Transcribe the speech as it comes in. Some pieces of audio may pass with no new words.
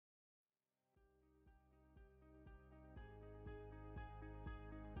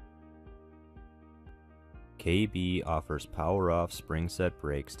KB offers power-off spring set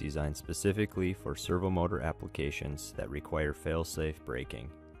brakes designed specifically for servomotor applications that require fail-safe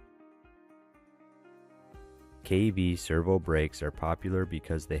braking. KB servo brakes are popular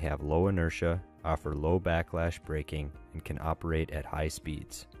because they have low inertia, offer low backlash braking, and can operate at high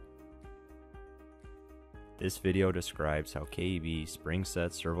speeds. This video describes how KB spring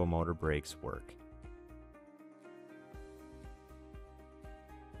set servomotor brakes work.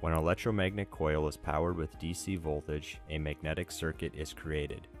 When an electromagnetic coil is powered with DC voltage, a magnetic circuit is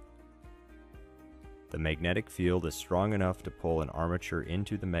created. The magnetic field is strong enough to pull an armature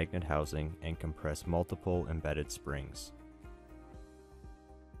into the magnet housing and compress multiple embedded springs.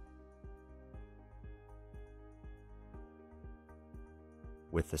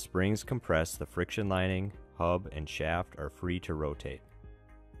 With the springs compressed, the friction lining, hub, and shaft are free to rotate.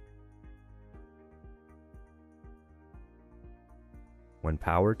 When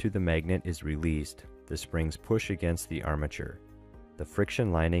power to the magnet is released, the springs push against the armature. The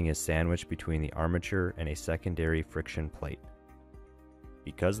friction lining is sandwiched between the armature and a secondary friction plate.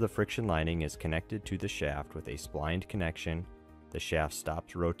 Because the friction lining is connected to the shaft with a splined connection, the shaft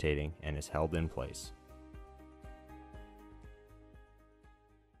stops rotating and is held in place.